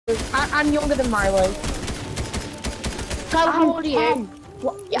I'm younger than Riley. How old are you?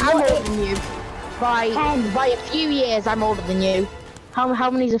 Yeah, I'm older than you. By a few years, I'm older than you. How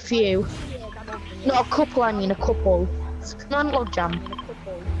many's a few? Not a couple, I mean a couple. Come on, log jam.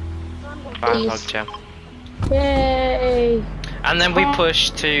 Log jam. Yay! And then we push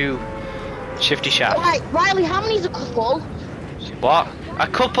to Shifty Shaft. Right, Riley, how many's a couple? What? A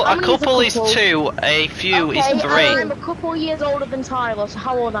couple is 2, a few is 3. I'm a couple years older than Tyler, so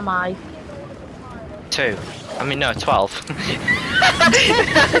how old am I? 2. I mean, no, 12. Why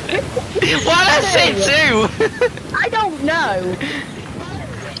did I say 2? I don't know.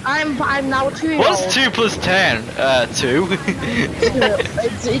 I'm now 2 years What's 2 plus 10? 2.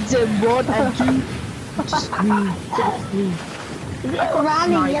 It's a 1 and 2.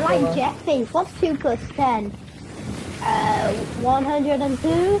 Riley, you're like Jeffy. What's 2 plus 10?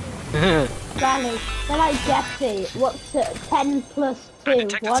 102? Riley, you're like Jeffy. What's 10 plus 2?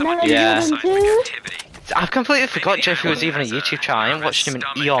 102? I've completely forgot Jeffy was even a YouTube channel. I haven't watched him in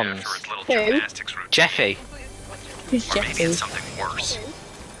eons. Who? Jeffy. Who's Jeffy?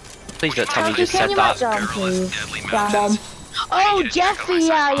 Please don't tell me you just said that. Oh, Jeffy,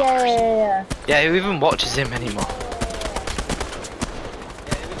 yeah. Yeah, who even watches him anymore?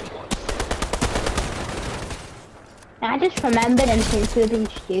 I just remembered him since we've been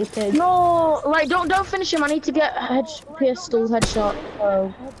stupid. No, right, don't finish him. I need to get pistol headshot.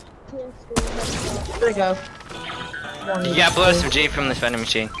 Oh. There we go. You gotta blow some G from this vending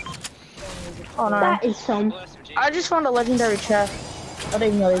machine. Oh no. That is some. I just found a legendary chest. I didn't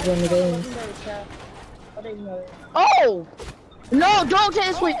even know he was in the game. Oh! No, don't take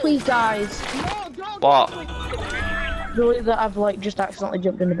this way, please, guys. What? The way that I've like just accidentally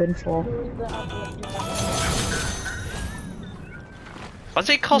jumped in the bin for. Why does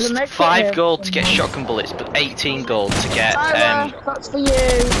it cost 5 gold to get shotgun bullets, but 18 gold to get that's for you.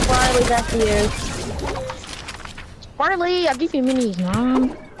 Riley, that's for you. Riley, I'll give you minis,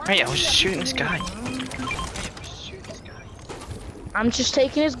 man. Hey, I was just shooting this guy. I'm just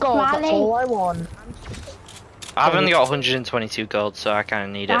taking his gold, that's all I want. I've only got 122 gold, so I kinda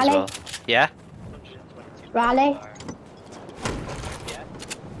need it as well. Yeah? Riley?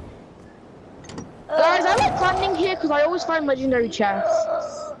 Guys, I like landing here because I always find legendary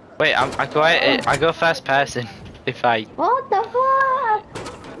chests. Wait, I go first person. If I... What the fuck?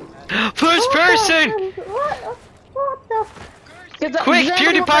 First person! What the? Quick,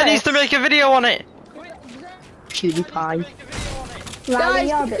 PewDiePie needs to make a video on it! PewDiePie. Riley,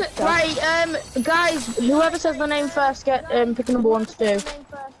 Guys, whoever says the name first, get pick a number 1 to 2.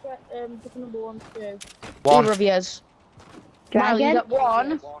 One. Either of yours. Dragon? Riley, you got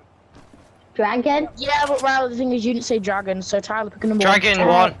 1. Dragon? Yeah, but Riley, the thing is you didn't say dragon, so Tyler, pick a number 1. Dragon,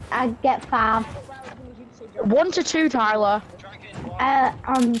 1. I get 5. 1 to 2, Tyler.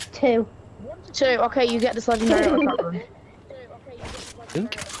 2. 2, okay, you get this legendary dragon. I'm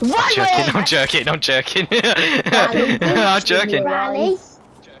joking. I'm joking. Riley?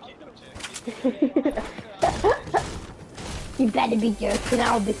 You better be joking,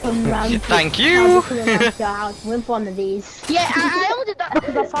 I'll become round. Thank you! With one of these. Yeah, I only did that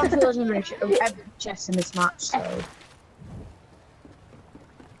because I found 2 legendary chests in this match, so...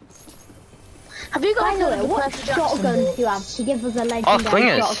 Have you got what shotgun do you have to give us a legendary shotgun?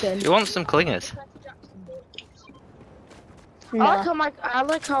 Clingers. Who wants some clingers? No. I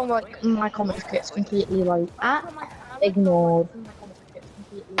like how my comments gets completely ignored.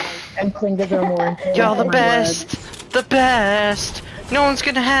 And clingers are more important. You're the best! The best! No one's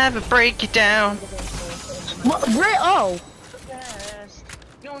gonna have a break you down. What? Oh!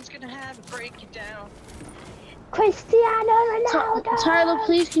 No one's gonna have a break you down. Cristiano Ronaldo! Tyler,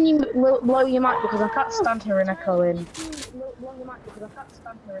 please can you blow your mic because I can't stand hearing echoing.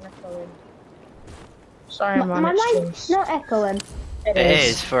 Sorry, man. My mic's not echoing. It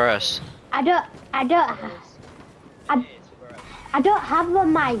is for us. I don't have a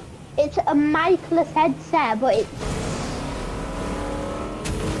mic. It's a micless headset, but it's...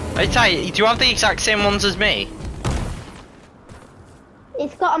 Hey Ty, do you have the exact same ones as me?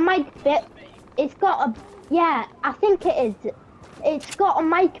 It's got a mic bit. It's got a... Yeah, I think it is. It's got a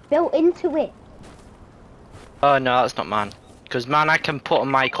mic built into it. Oh no, that's not mine. Because man, I can put a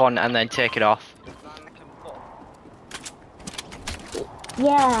mic on and then take it off.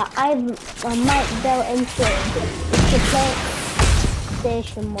 Yeah, I've a mic built into it. It's the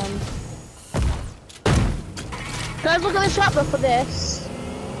PlayStation one. Guys, look at the chat for this.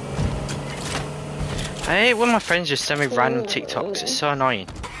 I hate when my friends just send me random TikToks, it's so annoying.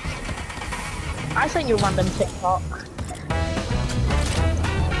 I sent you a random TikTok.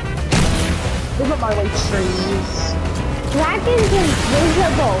 Look at my way trees. Dragon's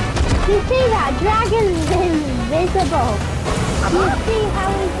invisible. You see that? Dragon's invisible. You see how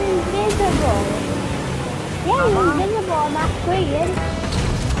he's invisible? Yeah, he's invisible on that screen.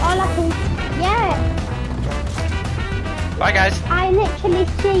 All I can... Yeah. Bye, guys. I literally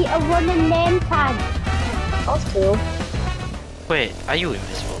see a running name tag. That's cool. Wait, are you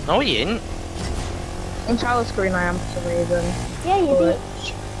invisible? No, you ain't. On Tyler's screen I am for some reason. Yeah, you do.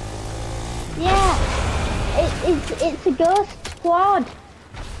 Yeah. It's a ghost squad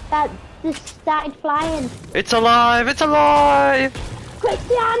that just started flying. It's alive! It's alive!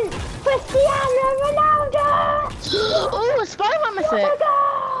 Cristiano Ronaldo! Oh, a Spider-Man mythic!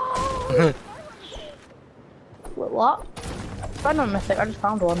 What? Spider-Man mythic, I just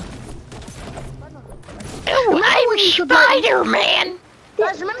found one. Oh, I'm Spider-Man!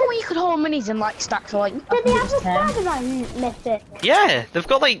 Guys, remember when you could hold minis in like stacks of like... Did they have a Spider-Man mythic? Yeah, they've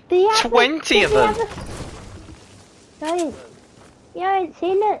got like 20 of them. Yeah, I ain't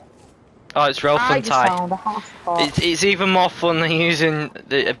seen it. Oh, it's real fun, Ty. Found a half pot. It's even more fun than using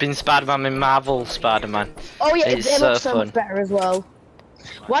being Spider-Man in Marvel Spider-Man. Oh yeah, It's it so looks so fun. much better as well.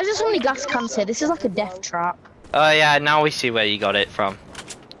 Why is there so many gas cans here? This is like a death trap. Oh yeah, now we see where you got it from.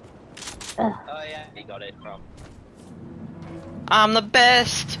 Ugh. Oh yeah, you got it from. I'm the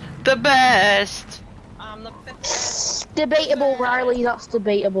best, the best. I'm the best. Debatable, Riley. That's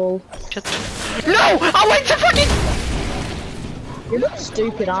debatable. No, I went to fucking. You're a bit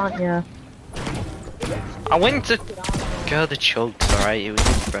stupid, aren't you? I went to. Go the chokes, alright. It was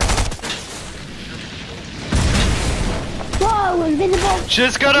different. Whoa, invisible!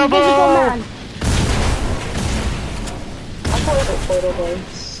 Just got a Invisible ball. man. I thought it was photo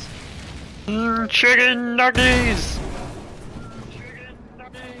games. Chicken nuggets.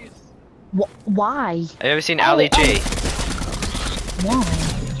 Why? Have you ever seen Ali G? Why?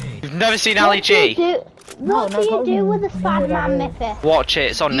 You've never seen Ali G? What do you do with the Spider-Man mythic? Watch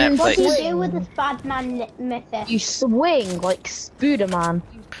it. It's on What do you Netflix. do with the Spider-Man mythic? You swing like Spooderman.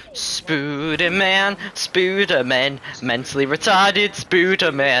 Spooderman, Spooderman, mentally retarded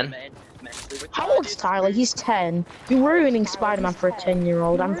Spooderman. How old's Tyler? He's 10. You're ruining Spider-Man for a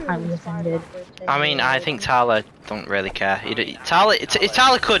 10-year-old. I'm highly offended. I mean, I think Tyler don't really care. If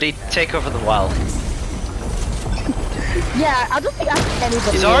Tyler could, he'd take over the world. Yeah, I don't think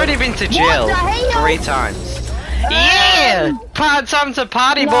anybody. He's already been to jail What the hell? 3 times. Yeah! Time to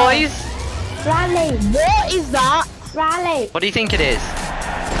party, No. boys! Riley, What is that? Riley, What do you think it is?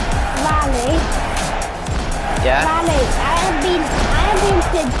 Riley, Yeah? Riley, I have been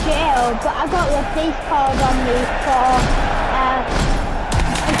to jail, but I got the police called on me for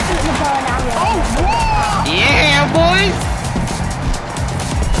shooting the bow and arrow. Oh, Yeah, boys!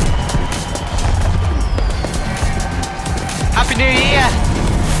 Happy New Year!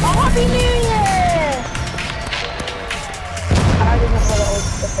 Happy New Year! I didn't know what it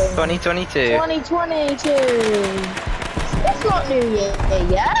was. 2022. 2022. It's not New Year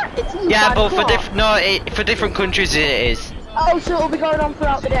yet. It's in Yeah, but for 5 o'clock. for different countries it is. Oh, so it'll be going on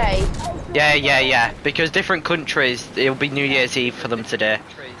throughout the day. Yeah. Because different countries, it'll be New Year's Eve for them today.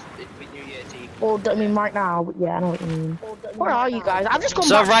 Well, I mean right now, but yeah, I know what you mean. Where are you guys? I've just gone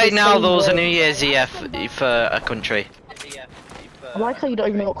So back to right the now, same those are road. New Year's Eve for a country. I like how you don't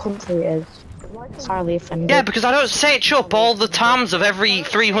even know what country it is. It's highly offended. Yeah, because I don't search up all the times of every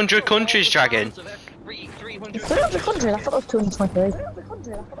 300 countries, Dragon. 300 countries? I thought it was 223.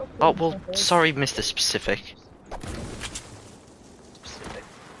 Oh, well, sorry, Mr. Specific.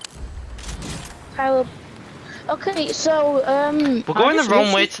 Tyler. Okay, so, We're going the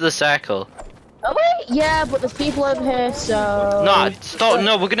wrong way to the circle. Oh wait, yeah, but there's people over here, so... No, stop,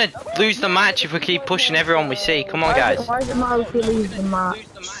 no, we're gonna lose the match if we keep pushing everyone we see. Come on, guys. Why is it Miles who lose the match?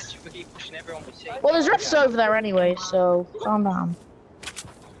 Well, there's refs over there anyway, so calm down.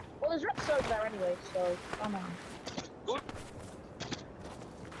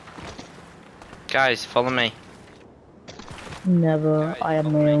 Guys, follow me. Never, I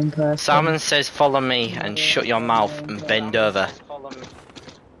am my own person. Salmon says follow me and shut your mouth and bend over.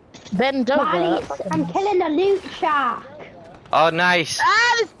 Bend over. Riley, I'm killing a loot shark. Oh, nice.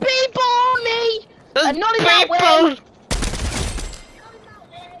 Ah, there's people on me! There's And not in that way. people!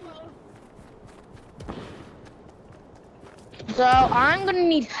 So, I'm gonna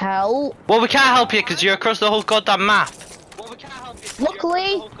need help. Well, we can't help you because you're across the whole goddamn map.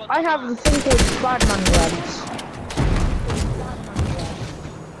 Luckily, I have the thing called Spider-Man lens.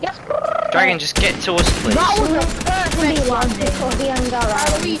 Yes. Dragon, just get to us, please. That was a perfect landing. For the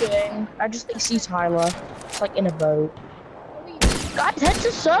How are we underground. doing? I just think see Tyler. It's like in a boat. Guys, head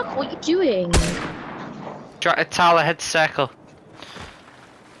to circle. What are you doing? Tyler, head to circle.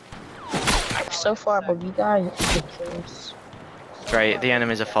 so far above you guys. It's ridiculous. Great, the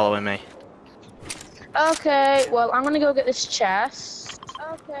enemies are following me. Okay, well, I'm gonna go get this chest.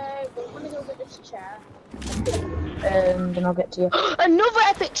 And then I'll get to you. Another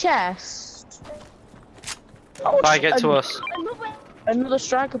epic chest! Oh, Ty, get to us. Another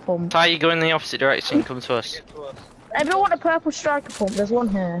striker pump. Ty, you go in the opposite direction, come to us. Everyone want a purple striker pump, there's one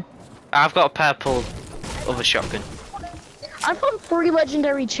here. I've got a purple other shotgun. I found 3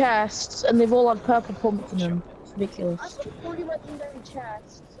 legendary chests and they've all had purple pumps in them. It's ridiculous.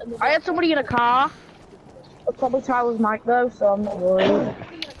 I had somebody in a car. It's probably Tyler's mic though, so I'm not worried.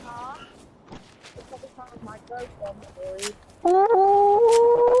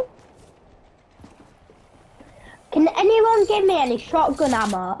 Can anyone give me any shotgun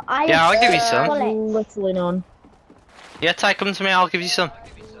ammo? Yeah, I'll give you some. Literally none. Yeah, Ty, come to me, I'll give you some.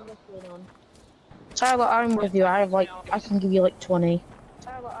 Tyler, I'm with you. I can give you like 20.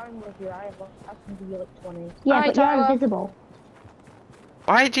 Yeah, Hi, but Tyler. you're invisible.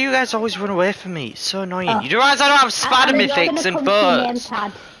 Why do you guys always run away from me? It's so annoying. You do realize I don't have spider mythics and birds?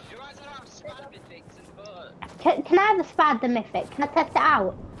 Can I have a spider mythic? Can I test it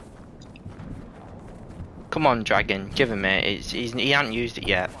out? Come on, Dragon, give him it. He hasn't used it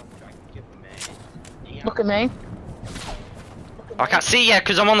yet. Look at me. I can't see yet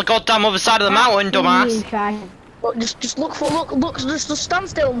because I'm on the goddamn other side of the mountain, dumbass. Look, just look, just stand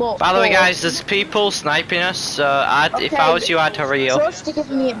still, look. By the way, guys, there's people sniping us, so if I was you, I'd hurry up. Trust to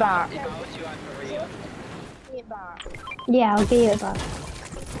give me it back. Yeah, I'll give you it back.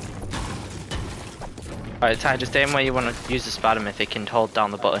 Alright, Ty, just aim where you want to use the spider mythic and hold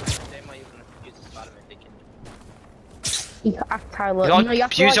down the button. Tyler, You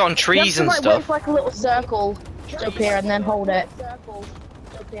have to use it on trees and stuff. Wait for like a little circle up here and then hold it.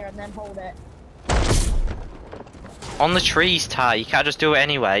 On the trees, Ty, you can't just do it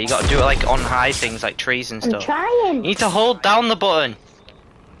anywhere. You gotta do it like on high things like trees and I'm stuff. trying. You need to hold down the button.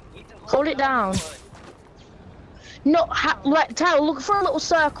 Hold it down. No, like Tyler, look for a little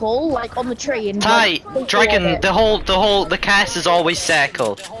circle like on the tree and. Ty, like, Dragon, the cast is always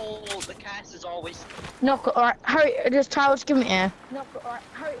circle. No, alright, hurry, just Tyler, just give me air.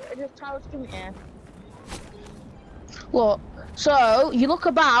 Look, so you look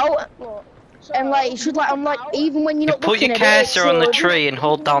about, and like you should like, I'm like, even when you're not Put looking your at it, cursor on the tree and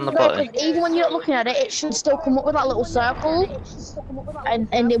hold down the button. even when you're not looking at it, it should still come up with that little circle,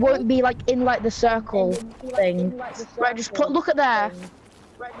 and it won't be like in like the circle thing. Right, just look at there.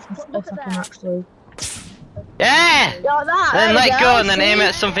 If I can actually. Yeah! Like that, Then there you let go and then see? aim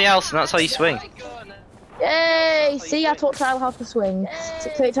at something else, and that's how you swing. Yay! See, I taught Tyler how to swing.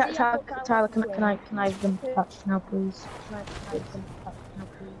 Tyler, can I have them touch now, please?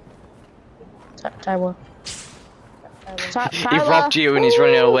 Tyler. He robbed you and he's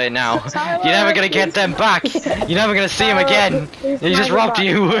running away now. You're never gonna get them back. You're never gonna see him again. He just robbed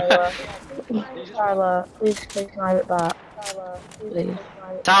you. Tyler, please can I have it back? Please.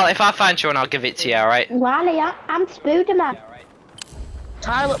 Tyler, if I find you one, I'll give it to you, alright? Riley, I'm Spooderman.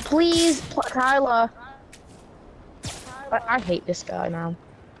 Tyler, please, Tyler. I hate this guy now.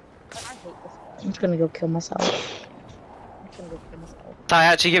 I'm just gonna go kill myself. Ty,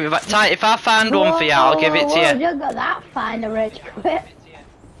 actually give it back. Ty, if I find one for you, I'll give it to you. You got that fine, a rich quit.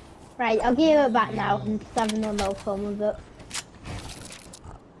 Right, I'll give it back now and 7 no fun with it.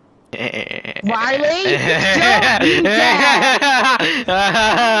 Riley,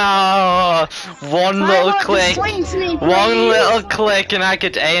 one little click, one little click, and I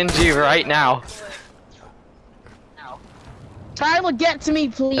could end you right now. Tyler, get to me,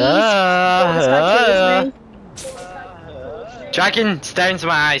 please. Dragon, stare into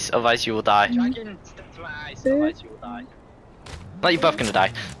my eyes, otherwise you will die. Like, you're both gonna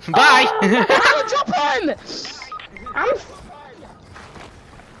die. Bye! Tyler, drop him!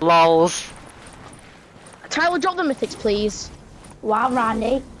 Lols. Tyler, drop the mythics, please. Wow,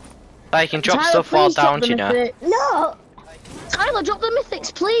 Randy. I can drop Tyler, stuff while please drop down, the you know. mythics. No! Tyler, drop the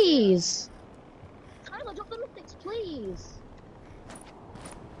mythics, please.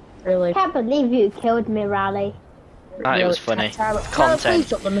 Really? I can't believe you killed me, Riley. It was funny. Tyler, Content. please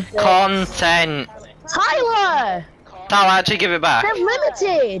drop the mythics. Content. Tyler! Tyler, actually give it back. They're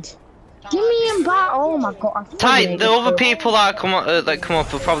limited. Give me him back. Oh my god. Ty, the other people that come up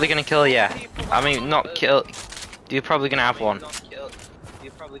are probably gonna kill you. I mean, not kill. You're probably gonna have one.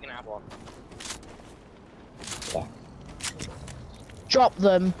 Drop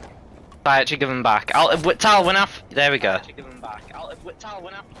them. Ty, actually give them back. Tyler, there we go.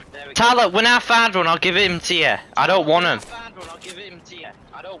 Tyler, when I find one, I'll give him to you. I don't want him.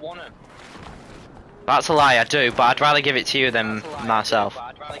 That's a lie, I do, but I'd rather give it to you than myself.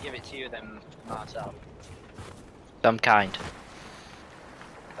 Some kind.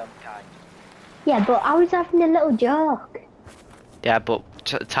 Yeah, but I was having a little joke. Yeah, but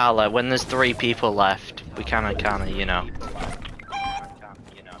Tyler, when there's 3 people left, we kinda, you know.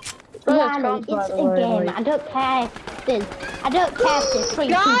 Riley, it's a game. I don't care if there's, I don't care if there's 3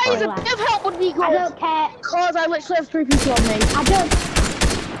 people Guys, a left. bit of help would be good. I don't care. Cause I literally have 3 people on me. I don't.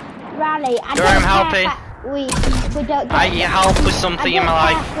 Riley, I Sure, don't I'm care helping. that we don't get. I help with something in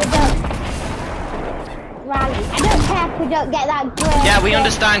my life. Riley, I don't care if we don't get that grade. Yeah, we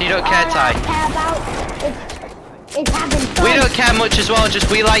understand you don't care, All Ty. I care about is having fun. We don't care much as well, just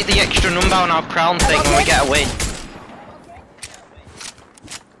we like the extra number on our crown thing when we get a win.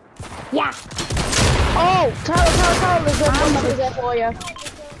 Yeah. Oh, Tyler, there's a number there for you.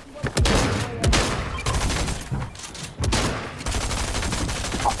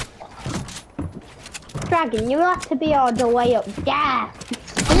 Dragon, you have to be all the way up there. Yeah,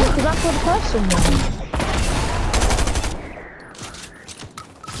 because that's where the person was.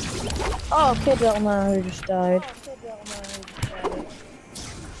 Oh, kid don't know who just died.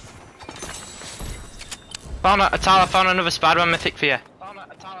 Tyler, found another Spider-Man mythic for you.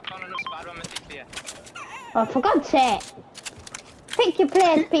 Oh, for God's sake. Pick your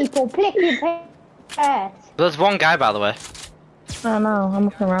place, people. Pick your place. There's one guy, by the way. I don't know, I'm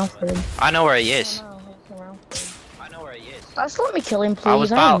looking around for him. I know where he is. Just let me kill him, please. I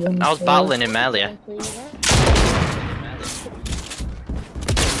was battling him earlier.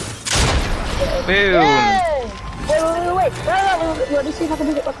 Boom! Yay! Wait. Let me see if I can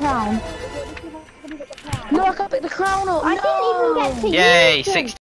pick up the crown. No, I can't pick the crown up. I didn't even get to Yay, use it. 60